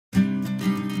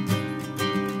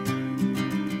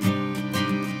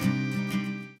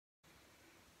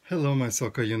Hello, my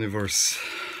soccer universe.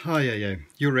 Yeah.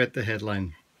 You read the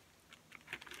headline.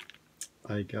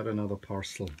 I got another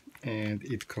parcel, and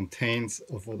it contains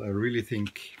of what I really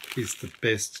think is the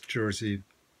best jersey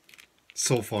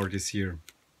so far this year.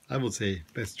 I would say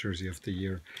best jersey of the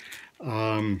year.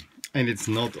 And it's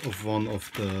not of one of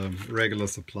the regular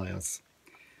suppliers.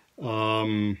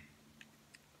 I'm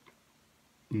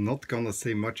not gonna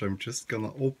say much. I'm just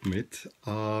gonna open it,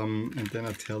 and then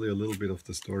I'll tell you a little bit of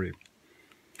the story.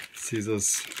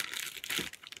 Scissors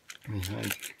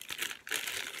behind.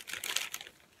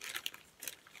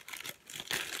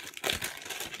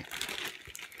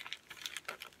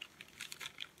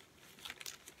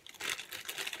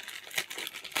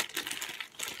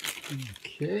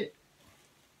 Okay.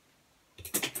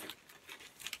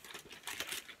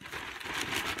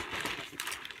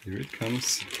 Here it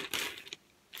comes.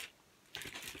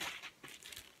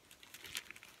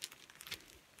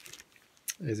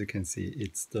 As you can see,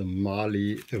 it's the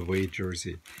Mali away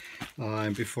jersey.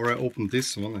 And before I open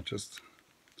this one, I just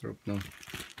dropped now.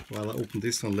 While I open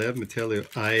this one, let me tell you,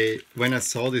 when I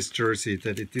saw this jersey,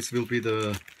 that this will be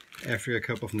the Africa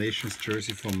Cup of Nations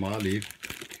jersey for Mali,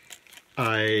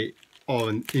 I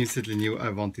instantly knew I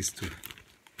want this too.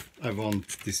 I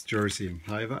want this jersey.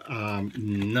 However,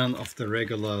 none of the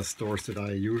regular stores that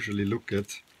I usually look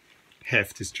at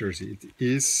have this jersey. It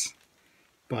is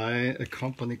by a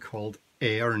company called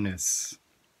Airness.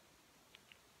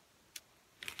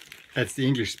 That's the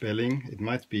English spelling. It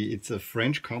might be. It's a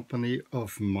French company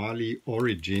of Mali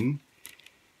origin.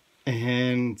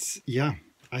 And yeah,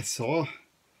 I saw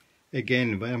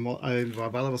again while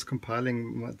I was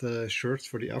compiling the shirts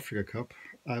for the Africa Cup,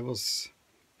 I was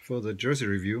for the jersey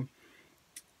review,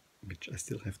 which I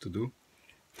still have to do.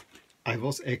 I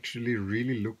was actually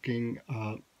really looking,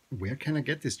 where can I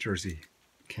get this jersey?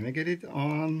 Can I get it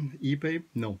on eBay?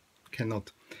 No,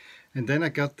 cannot. And then I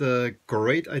got the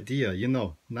great idea, you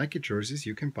know, Nike jerseys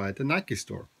you can buy at the Nike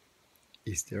store.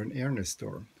 Is there an Airness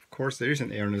store? Of course there is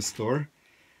an Airness store.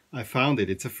 I found it,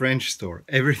 it's a French store.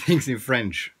 Everything's in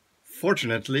French.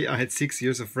 Fortunately, I had 6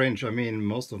 years of French. I mean,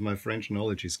 most of my French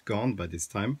knowledge is gone by this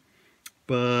time.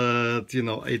 But, you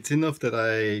know, it's enough that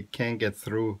I can get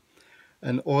through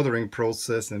an ordering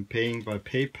process and paying by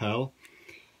PayPal.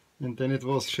 And then it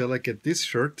was, shall I get this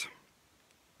shirt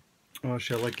or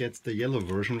shall I get the yellow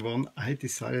version one? I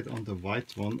decided on the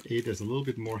white one. A, there's a little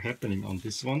bit more happening on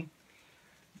this one.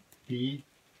 B,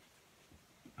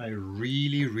 I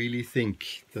really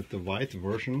think that the white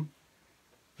version,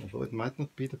 although it might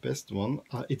not be the best one,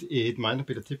 it might not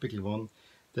be the typical one,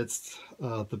 that's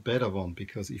the better one,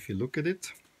 because if you look at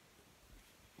it,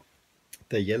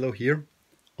 the yellow here,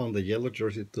 on the yellow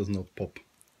jersey it does not pop.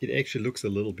 It actually looks a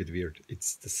little bit weird.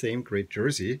 It's the same great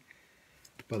jersey,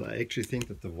 but I actually think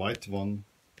that the white one,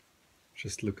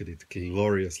 just look at it,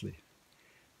 gloriously.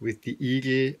 With the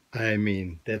eagle, I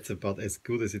mean, that's about as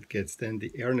good as it gets. Then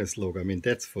the Airness logo, I mean,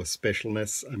 that's for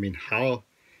specialness. I mean, how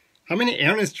many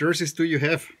Airness jerseys do you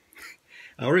have?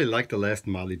 I already like the last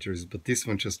Mali jerseys, but this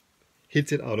one just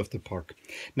hits it out of the park.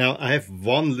 Now, I have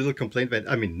one little complaint,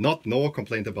 no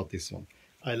complaint about this one.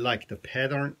 I like the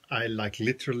pattern. I like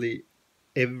literally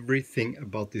everything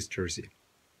about this jersey.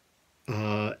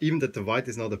 Even that the white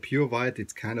is not a pure white,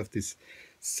 it's kind of this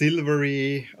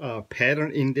silvery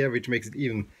pattern in there, which makes it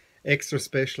even extra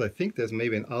special. I think there's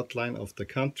maybe an outline of the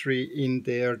country in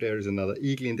there. There's another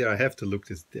eagle in there. I have to look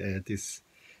this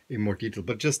in more detail,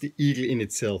 but just the eagle in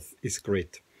itself is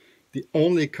great. The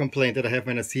only complaint that I have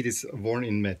when I see this worn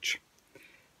in match,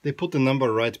 they put the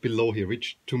number right below here,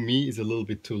 which to me is a little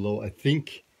bit too low. I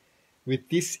think with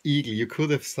this eagle you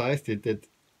could have sized it that,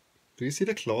 do you see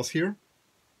the claws here?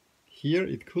 Here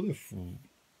it could have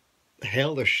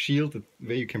held a shield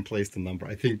where you can place the number.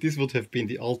 I think this would have been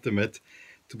the ultimate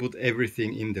to put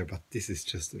everything in there, but this is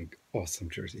just an awesome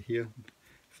jersey. Here,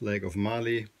 flag of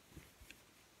Mali,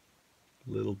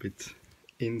 a little bit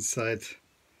inside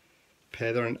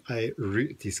pattern.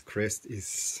 This crest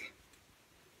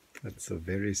that's a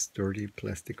very sturdy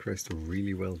plastic crest,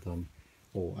 really well done.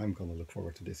 Oh, I'm gonna look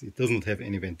forward to this. It doesn't have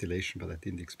any ventilation, but I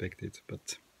didn't expect it.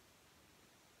 But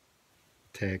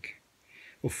tag.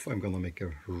 Oof, I'm gonna make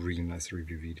a really nice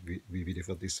review video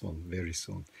for this one very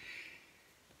soon.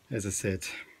 As I said,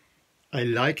 I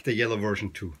like the yellow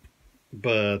version too,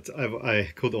 but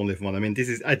I could only have one. I mean,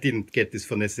 I didn't get this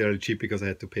for necessarily cheap because I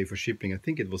had to pay for shipping. I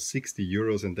think it was 60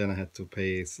 euros, and then I had to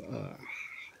pay 11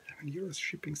 euros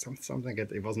shipping, something like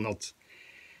that. It was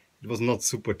not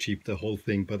super cheap, the whole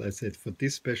thing, but I said for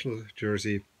this special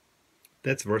jersey,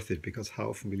 that's worth it, because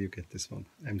how often will you get this one?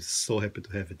 I'm so happy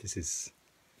to have it. This is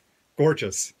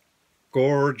gorgeous.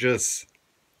 Gorgeous.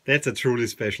 That's a truly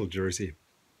special jersey.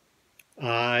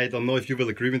 I don't know if you will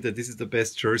agree with that this is the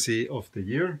best jersey of the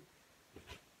year.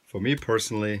 For me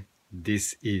personally,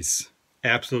 this is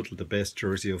absolutely the best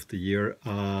jersey of the year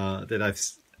that I've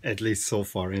at least so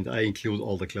far, and I include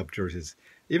all the club jerseys.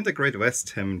 Even the Great West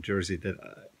Ham jersey that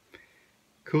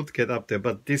could get up there,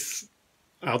 but this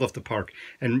out of the park.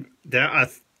 And there are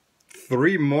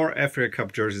three more Africa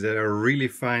Cup jerseys that I really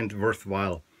find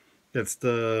worthwhile. That's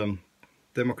the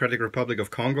Democratic Republic of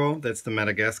Congo, that's the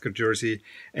Madagascar jersey,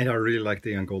 and I really like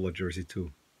the Angola jersey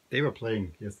too. They were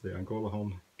playing yesterday, Angola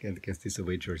home against this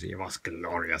away jersey. It was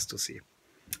glorious to see.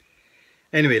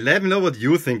 Anyway, let me know what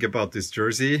you think about this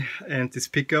jersey and this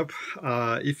pickup.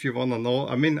 If you want to know,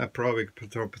 I mean, I probably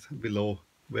put up below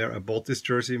where I bought this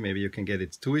jersey. Maybe you can get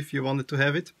it too if you wanted to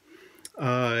have it.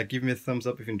 Give me a thumbs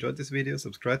up if you enjoyed this video.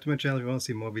 Subscribe to my channel if you want to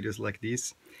see more videos like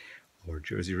these, or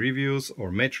jersey reviews,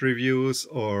 or match reviews,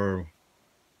 or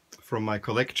from my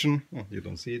collection. Oh, you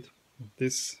don't see it.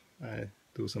 This, I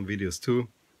do some videos too.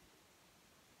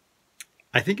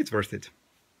 I think it's worth it.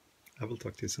 I will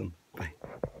talk to you soon. Bye.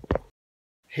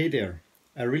 Hey there.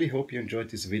 I really hope you enjoyed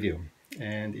this video.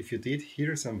 And if you did,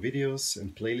 here are some videos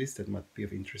and playlists that might be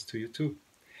of interest to you too.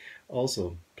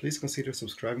 Also, please consider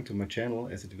subscribing to my channel,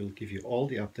 as it will give you all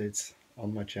the updates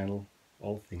on my channel,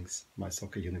 all things my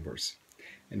soccer universe.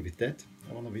 And with that,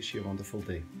 I want to wish you a wonderful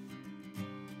day.